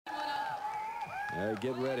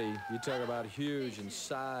Get ready. You talk about huge in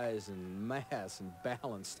size and mass and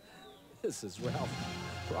balanced. This is Ralf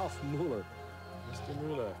Moeller. Mr.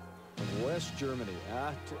 Moeller. From West Germany.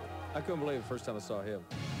 I couldn't believe it the first time I saw him.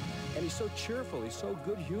 And he's so cheerful. He's so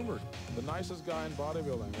good-humored. The nicest guy in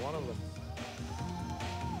bodybuilding, one of them.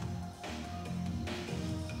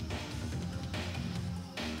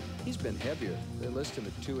 He's been heavier. They list him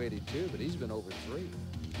at 282, but he's been over 3.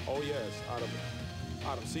 Oh, yes,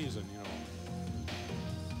 out of season, you know.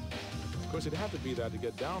 Of course, it'd have to be that to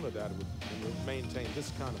get down to that and maintain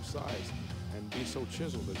this kind of size and be so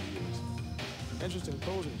chiseled as he is. Interesting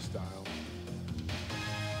posing style.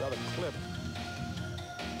 Got a clip.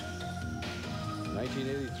 In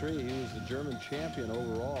 1983, he was the German champion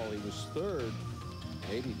overall. He was third,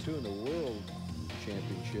 82 in the World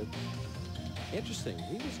Championship. Interesting,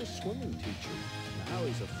 he was a swimming teacher. Now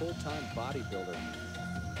he's a full-time bodybuilder.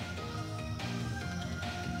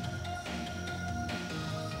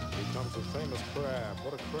 Here comes the famous crab.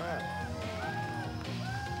 What a crab.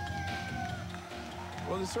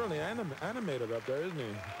 Well, he's certainly animated up there, isn't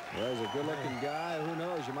he? Well, he's a good-looking guy. Who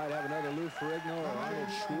knows? You might have another Lou Ferrigno or Arnold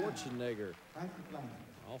Schwarzenegger.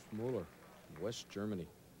 Ralf Moeller, West Germany.